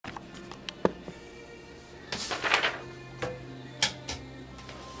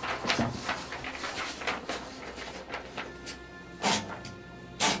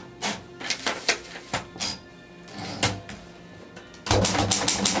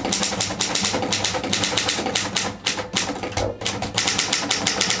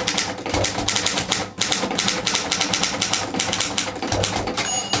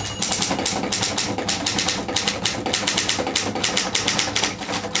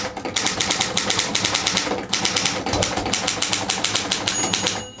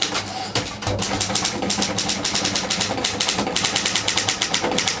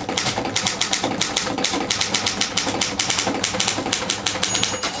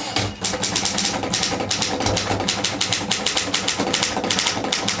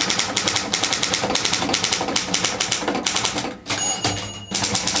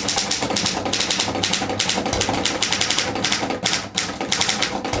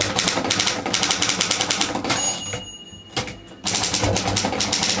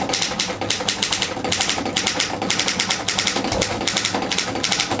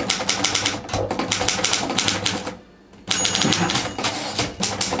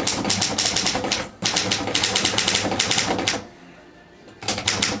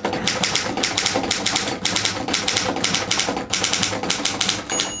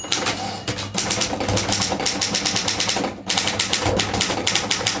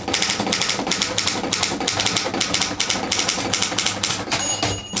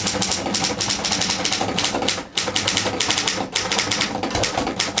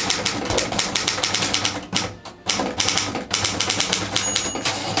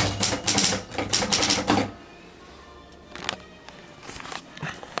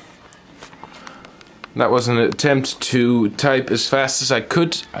That was an attempt to type as fast as I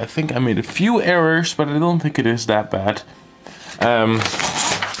could. I think I made a few errors, but I don't think it is that bad.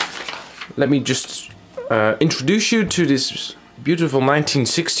 Let me just introduce you to this beautiful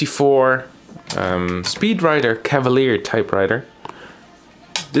 1964 Speedwriter Cavalier Typewriter.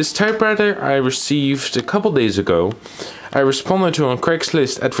 This typewriter I received a couple days ago. I responded to a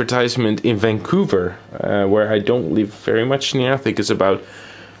Craigslist advertisement in Vancouver, where I don't live very much near. I think it's about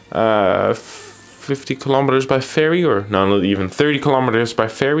 50 kilometers by ferry, or no, not even 30 kilometers by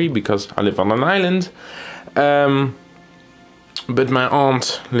ferry, because I live on an island. But my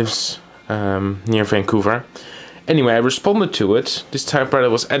aunt lives near Vancouver. Anyway, I responded to it. This typewriter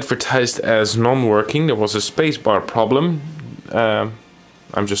was advertised as non-working. There was a spacebar problem.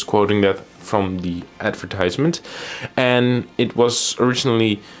 I'm just quoting that from the advertisement. And it was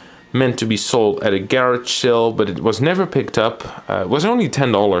originally meant to be sold at a garage sale, but it was never picked up. It was only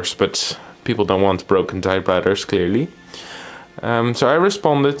 $10, but people don't want broken typewriters, clearly. So I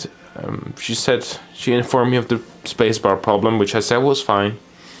responded. She said, she informed me of the spacebar problem, which I said was fine.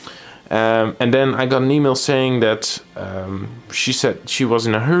 And then I got an email saying that she said she was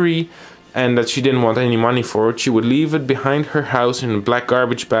in a hurry and that she didn't want any money for it. She would leave it behind her house in a black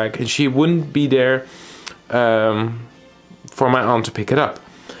garbage bag, and she wouldn't be there for my aunt to pick it up.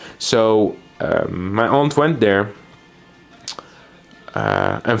 So my aunt went there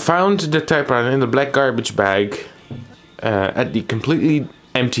and found the typewriter in the black garbage bag at the completely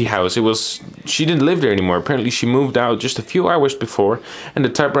empty house. She didn't live there anymore. Apparently she moved out just a few hours before, and the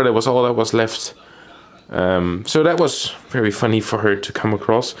typewriter was all that was left. So that was very funny for her to come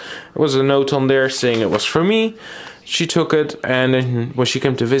across. There was a note on there saying it was for me. She took it, and then when she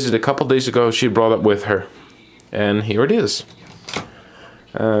came to visit a couple days ago, she brought it with her. And here it is.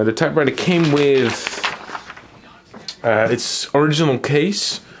 The typewriter came with its original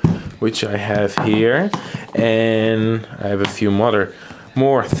case, which I have here, and I have a few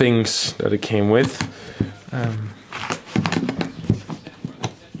more things that it came with.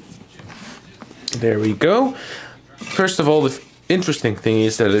 There we go. First of all, the interesting thing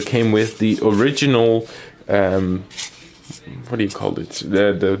is that it came with the original what do you call it?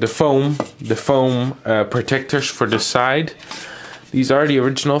 The foam protectors for the side. These are the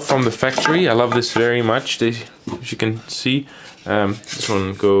original from the factory. I love this very much. As you can see, this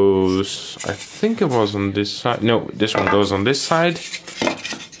one goes, I think it was on this side. No, this one goes on this side.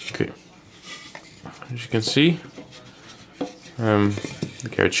 Okay. As you can see, the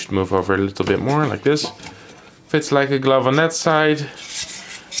carrot should move over a little bit more, like this. Fits like a glove on that side.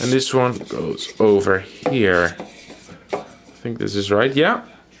 And this one goes over here. I think this is right, yeah.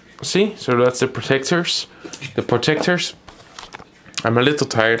 See, so that's the protectors. I'm a little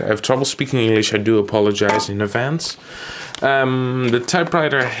tired. I have trouble speaking English. I do apologize in advance. The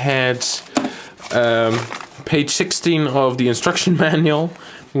typewriter had page 16 of the instruction manual,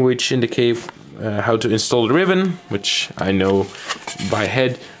 which indicate how to install the ribbon, which I know by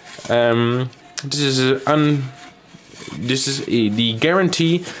head. This is the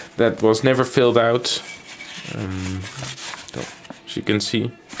guarantee that was never filled out. As you can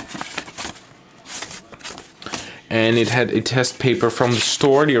see. And it had a test paper from the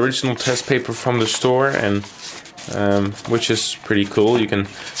store, the original test paper from the store, and which is pretty cool. You can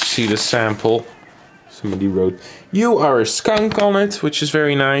see the sample. Somebody wrote, "You are a skunk" on it, which is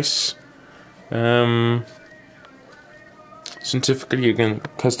very nice. Certificate, you can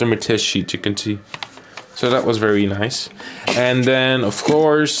customer test sheet, you can see. So that was very nice. And then, of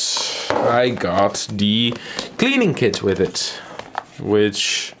course, I got the cleaning kit with it,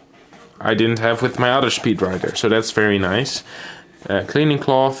 which I didn't have with my other Speedwriter, so that's very nice. Cleaning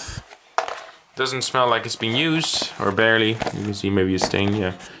cloth, doesn't smell like it's been used, or barely. You can see maybe a stain,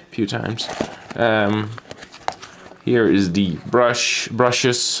 yeah, a few times. Here is the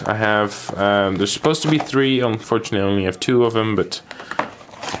brushes I have. There's supposed to be 3, unfortunately I only have 2 of them, but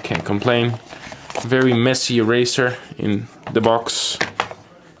I can't complain. Very messy eraser in the box,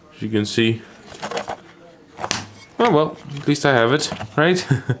 as you can see. Oh well, at least I have it, right?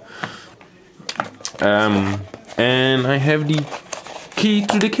 And I have the key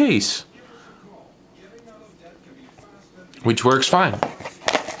to the case, which works fine.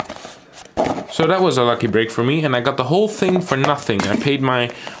 So that was a lucky break for me, and I got the whole thing for nothing. I paid my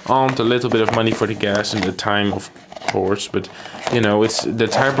aunt a little bit of money for the gas and the time, of course, but you know, it's the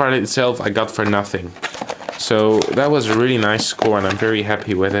typewriter itself I got for nothing. So that was a really nice score, and I'm very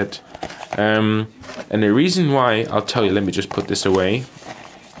happy with it. And the reason why, I'll tell you, let me just put this away.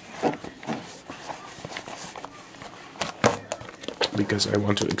 Because I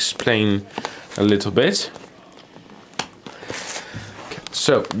want to explain a little bit.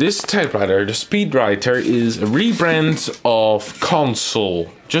 So this typewriter, the Speedwriter, is a rebrand of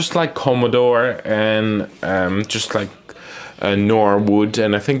Console, just like Commodore and just like Norwood,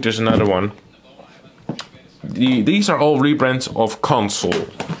 and I think there's another one. These are all rebrands of Console.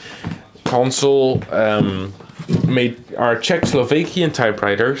 Console are Czechoslovakian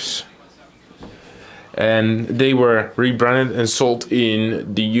typewriters, and they were rebranded and sold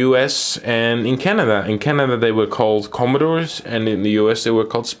in the US and in Canada. In Canada they were called Commodores, and in the US they were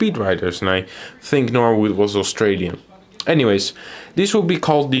called Speedwriters, and I think Norwood was Australian. Anyways, this will be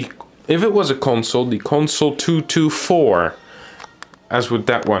called the, if it was a console, the Console 224, as with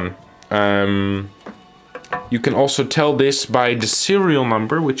that one. You can also tell this by the serial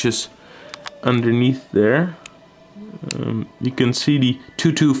number, which is underneath there. You can see the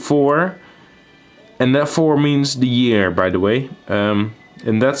 224, and that 4 means the year, by the way.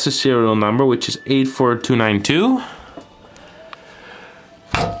 And that's the serial number, which is 84292.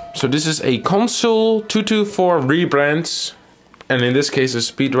 So this is a Console 224 rebrand, and in this case a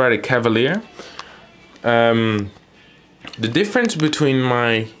Speedwriter Cavalier. The difference between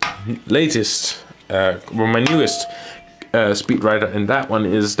my latest, my newest Speedwriter and that one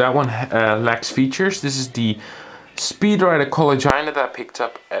is that one lacks features. This is the Speedwriter Cavalier that I picked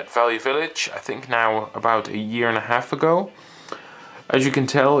up at Value Village, I think now about a year and a half ago. As you can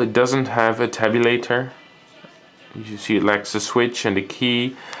tell, it doesn't have a tabulator. You see it lacks a switch and a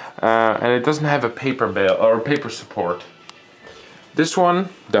key, and it doesn't have a paper bail or paper support. This one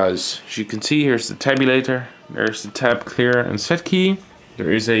does. As you can see, here's the tabulator, there's the tab clear and set key,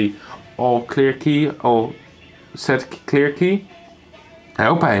 there is a all clear key, all set clear key. I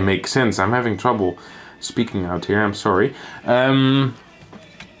hope I make sense, I'm having trouble speaking out here, I'm sorry. I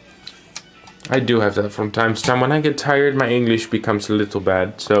do have that from time to time. When I get tired, my English becomes a little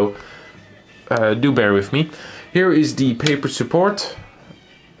bad, so do bear with me. Here is the paper support,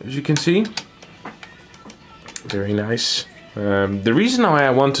 as you can see. Very nice. The reason why I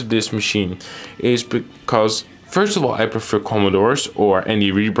wanted this machine is because, first of all, I prefer Commodores or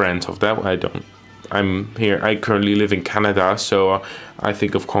any rebrand of that. I currently live in Canada, so I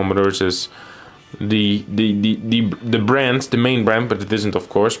think of Commodores as the brand, the main brand, but it isn't, of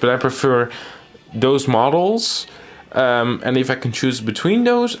course. But I prefer those models, and if I can choose between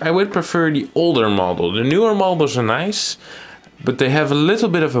those, I would prefer the older model. The newer models are nice, but they have a little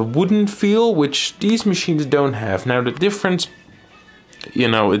bit of a wooden feel, which these machines don't have. Now the difference, you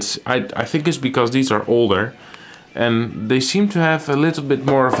know, I think it's because these are older, and they seem to have a little bit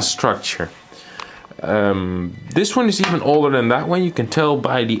more of a structure. This one is even older than that one. You can tell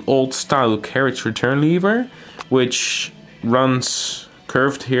by the old style carriage return lever, which runs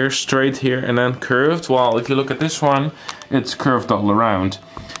curved here, straight here, and then curved, while if you look at this one, it's curved all around.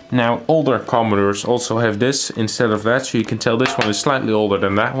 Now older Commodores also have this instead of that, so you can tell this one is slightly older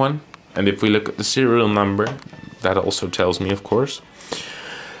than that one. And if we look at the serial number, that also tells me, of course.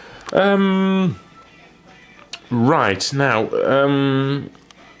 Right, now,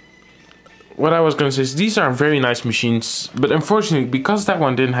 what I was going to say is these are very nice machines, but unfortunately, because that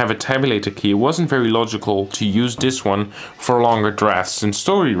one didn't have a tabulator key, it wasn't very logical to use this one for longer drafts and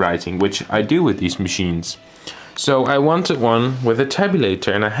story writing, which I do with these machines. So I wanted one with a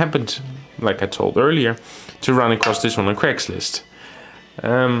tabulator, and I happened, like I told earlier, to run across this one on Craigslist.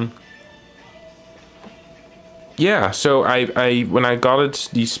 Yeah, so when I got it,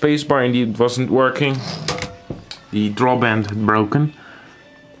 the spacebar indeed wasn't working. The drawband had broken,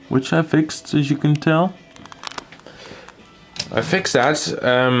 which I fixed, as you can tell. I fixed that.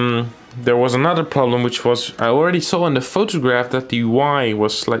 There was another problem, which was I already saw in the photograph that the Y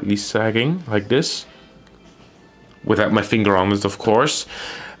was slightly sagging, like this. Without my finger on it, of course.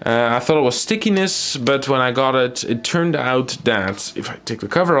 I thought it was stickiness, but when I got it, it turned out that, if I take the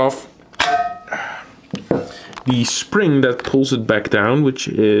cover off, the spring that pulls it back down, which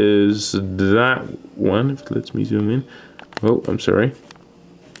is that one, if it lets me zoom in. Oh, I'm sorry.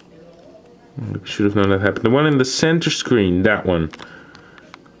 I should have known that happened. The one in the center screen, that one.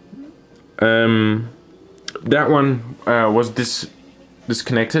 That one was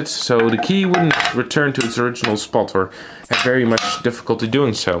disconnected, so the key wouldn't return to its original spot, or had very much difficulty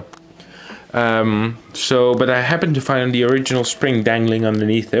doing so. But I happened to find the original spring dangling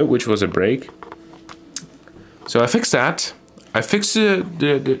underneath it, which was a break. So I fixed that. I fixed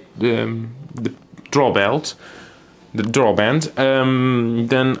the drawband.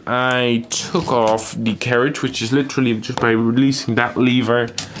 Then I took off the carriage, which is literally just by releasing that lever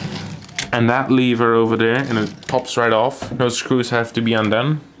and that lever over there, and it pops right off. No screws have to be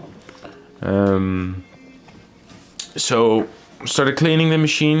undone. So started cleaning the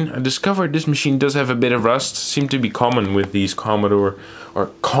machine. I discovered this machine does have a bit of rust. Seemed to be common with these Commodore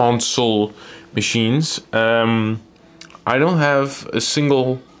or console machines. I don't have a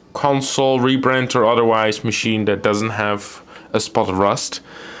single console, rebrand or otherwise machine that doesn't have a spot of rust.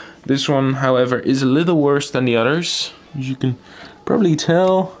 This one, however, is a little worse than the others, as you can probably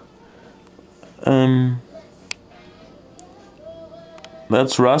tell.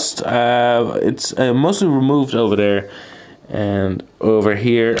 That's rust. It's mostly removed over there, and over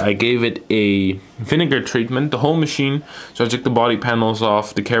here I gave it a vinegar treatment, the whole machine. So I took the body panels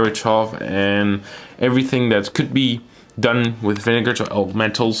off, the carriage off, and everything that could be done with vinegar, so all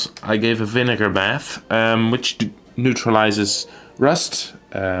metals. I gave a vinegar bath, which neutralizes rust,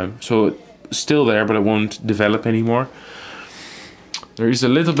 so it's still there, but it won't develop anymore. There is a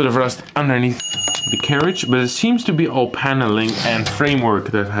little bit of rust underneath the carriage, but it seems to be all paneling and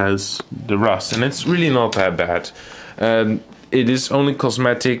framework that has the rust, and it's really not that bad. It is only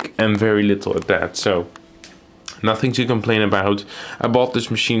cosmetic and very little at that, so nothing to complain about. I bought this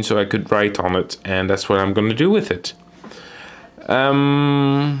machine so I could write on it, and that's what I'm going to do with it.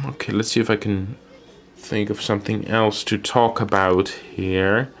 Okay, let's see if I can think of something else to talk about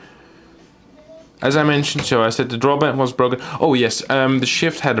here. As I mentioned, so I said the drawband was broken. Oh yes, the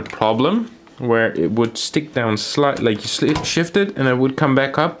shift had a problem where it would stick down slightly, like you shift it and it would come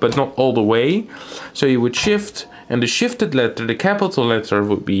back up, but not all the way. So you would shift, and the shifted letter, the capital letter,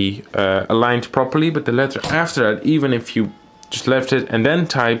 would be aligned properly, but the letter after that, even if you just left it and then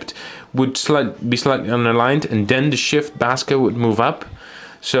typed, would be slightly underlined, and then the shift basket would move up.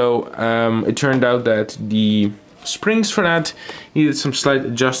 So it turned out that the springs for that needed some slight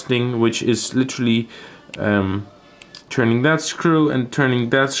adjusting, which is literally turning that screw and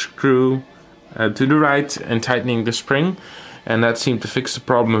turning that screw to the right and tightening the spring, and that seemed to fix the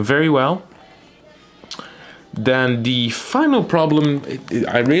problem very well. Then the final problem,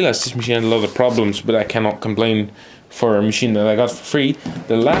 I realized this machine had a lot of problems, but I cannot complain for a machine that I got for free.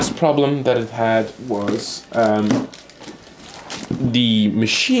 The last problem that it had was the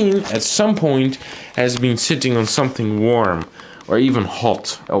machine at some point has been sitting on something warm or even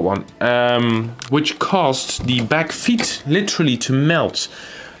hot at one, which caused the back feet literally to melt.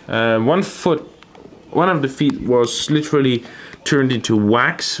 One of the feet was literally turned into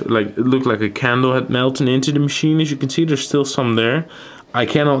wax, like it looked like a candle had melted into the machine. As you can see, there's still some there. I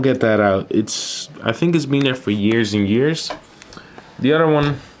cannot get that out. I think it's been there for years and years. The other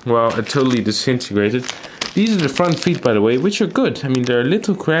one, well, it totally disintegrated. These are the front feet, by the way, which are good. I mean, they're a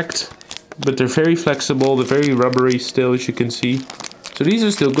little cracked, but they're very flexible. They're very rubbery still, as you can see. So these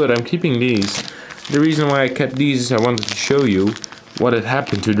are still good. I'm keeping these. The reason why I kept these is I wanted to show you what had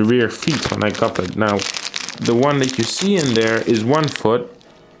happened to the rear feet when I got it. Now, the one that you see in there is 1 foot.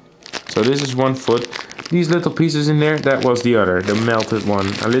 So this is 1 foot. These little pieces in there, that was the other, the melted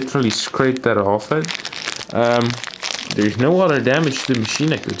one. I literally scraped that off it. There's no other damage to the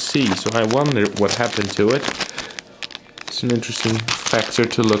machine I could see, so I wonder what happened to it. It's an interesting factor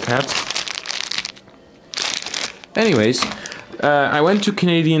to look at. Anyways, I went to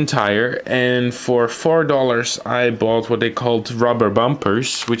Canadian Tire, and for $4 I bought what they called rubber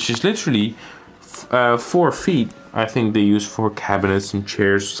bumpers, which is literally 4 feet. I think they use for cabinets and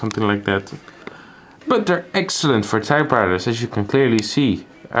chairs, something like that. But they're excellent for typewriters, as you can clearly see.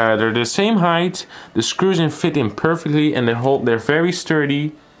 They're the same height, the screws fit in perfectly, and they're very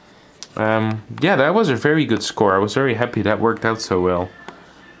sturdy. Yeah, that was a very good score. I was very happy that worked out so well.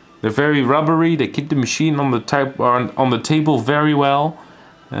 They're very rubbery. They keep the machine on the table very well.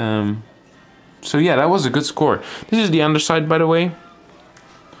 So yeah, that was a good score. This is the underside, by the way.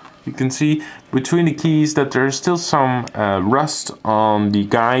 You can see between the keys that there's still some rust on the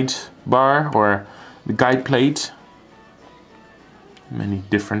guide bar or the guide plate. Many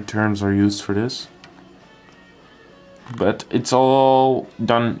different terms are used for this, but it's all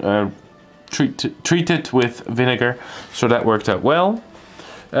done treated with vinegar, so that worked out well.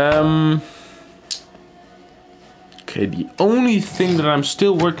 Okay, the only thing that I'm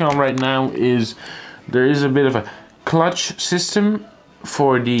still working on right now is there is a bit of a clutch system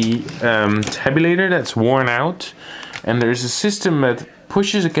for the tabulator that's worn out, and there's a system that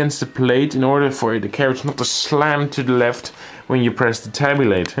pushes against the plate in order for the carriage not to slam to the left when you press the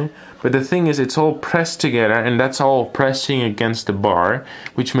tabulator. But the thing is, it's all pressed together, and that's all pressing against the bar,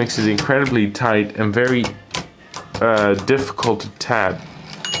 which makes it incredibly tight and very difficult to tab.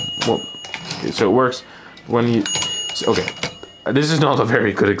 Well, so it works when you... Okay, this is not a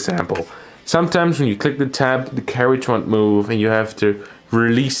very good example. Sometimes when you click the tab, the carriage won't move, and you have to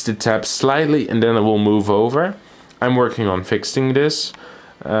release the tab slightly, and then it will move over. I'm working on fixing this.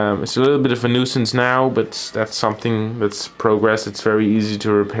 It's a little bit of a nuisance now, but that's something that's progress. It's very easy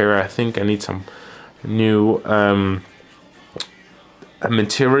to repair. I think I need some new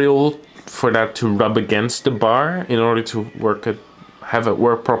material for that to rub against the bar in order to have it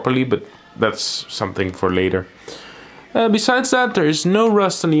work properly, but that's something for later. Besides that, there is no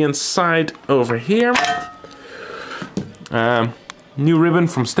rust on the inside over here. New ribbon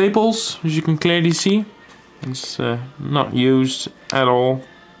from Staples, as you can clearly see. It's not used at all.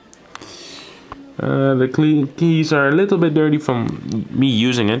 The keys are a little bit dirty from me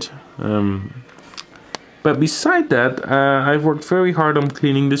using it. But beside that, I've worked very hard on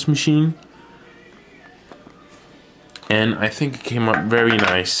cleaning this machine. And I think it came up very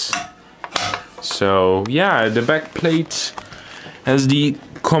nice. So yeah, the back plate has the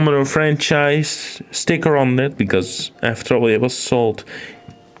Commodore franchise sticker on it, because after all it was sold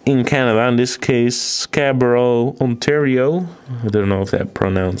in Canada, in this case Scarborough, Ontario. I don't know if I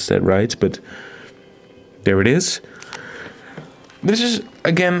pronounced that right, but there it is. This is,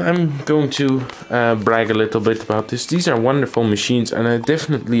 again, I'm going to brag a little bit about this. These are wonderful machines, and I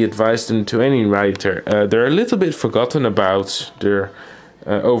definitely advise them to any writer. They're a little bit forgotten about. They're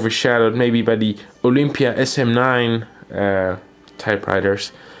overshadowed maybe by the Olympia SM9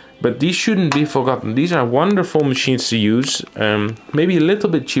 typewriters, but these shouldn't be forgotten. These are wonderful machines to use, maybe a little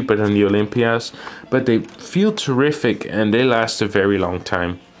bit cheaper than the Olympias, but they feel terrific and they last a very long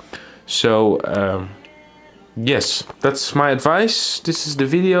time. So yes, that's my advice. This is the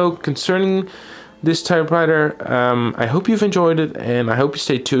video concerning this typewriter. I hope you've enjoyed it, and I hope you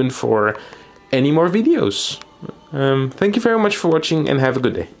stay tuned for any more videos. Thank you very much for watching, and have a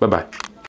good day. Bye bye.